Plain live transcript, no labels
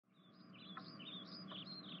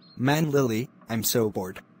Man, Lily, I'm so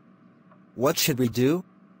bored. What should we do?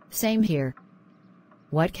 Same here.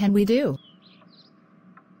 What can we do?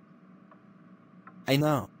 I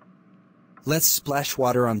know. Let's splash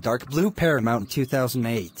water on Dark Blue Paramount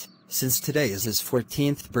 2008, since today is his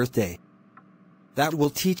 14th birthday. That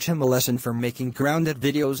will teach him a lesson for making grounded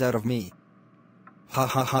videos out of me. Ha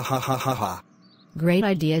ha ha ha ha ha ha. Great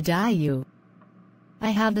idea, Daillou.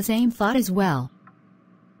 I have the same thought as well.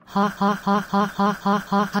 Ha ha ha ha ha ha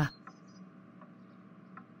ha ha.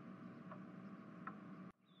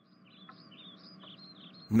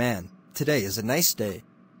 Man, today is a nice day.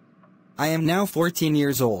 I am now 14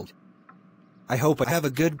 years old. I hope I have a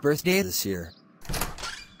good birthday this year.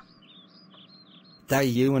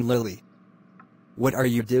 Daillou and Lily. What are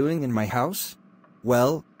you doing in my house?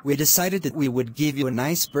 Well, we decided that we would give you a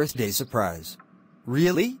nice birthday surprise.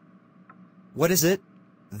 Really? What is it?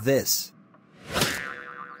 This.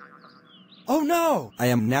 Oh no! I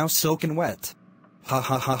am now soaking wet. Ha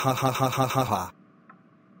ha ha ha ha ha ha ha ha.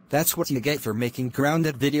 That's what you get for making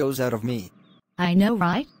grounded videos out of me. I know,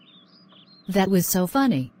 right? That was so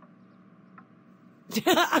funny.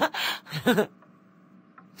 Oh,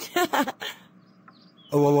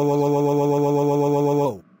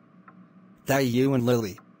 whoa. Daillou and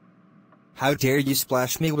Lily. How dare you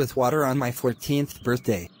splash me with water on my 14th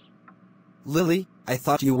birthday? Lily, I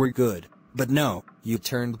thought you were good, but no, you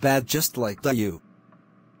turned bad just like Daillou.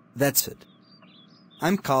 That's it.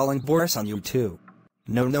 I'm calling Boris on you too.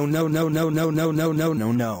 No no no no no no no no no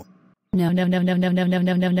no no. No no no no no no no no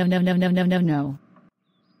no no no no no no no no.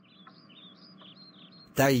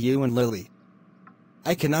 Daillou and Lily.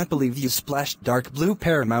 I cannot believe you splashed Dark Blue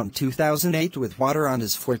Paramount 2008 with water on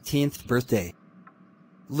his 14th birthday.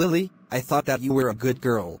 Lily, I thought that you were a good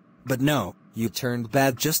girl, but no, you turned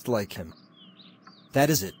bad just like him. That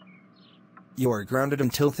is it. You are grounded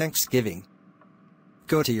until Thanksgiving.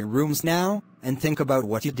 Go to your rooms now, and think about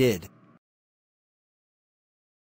what you did.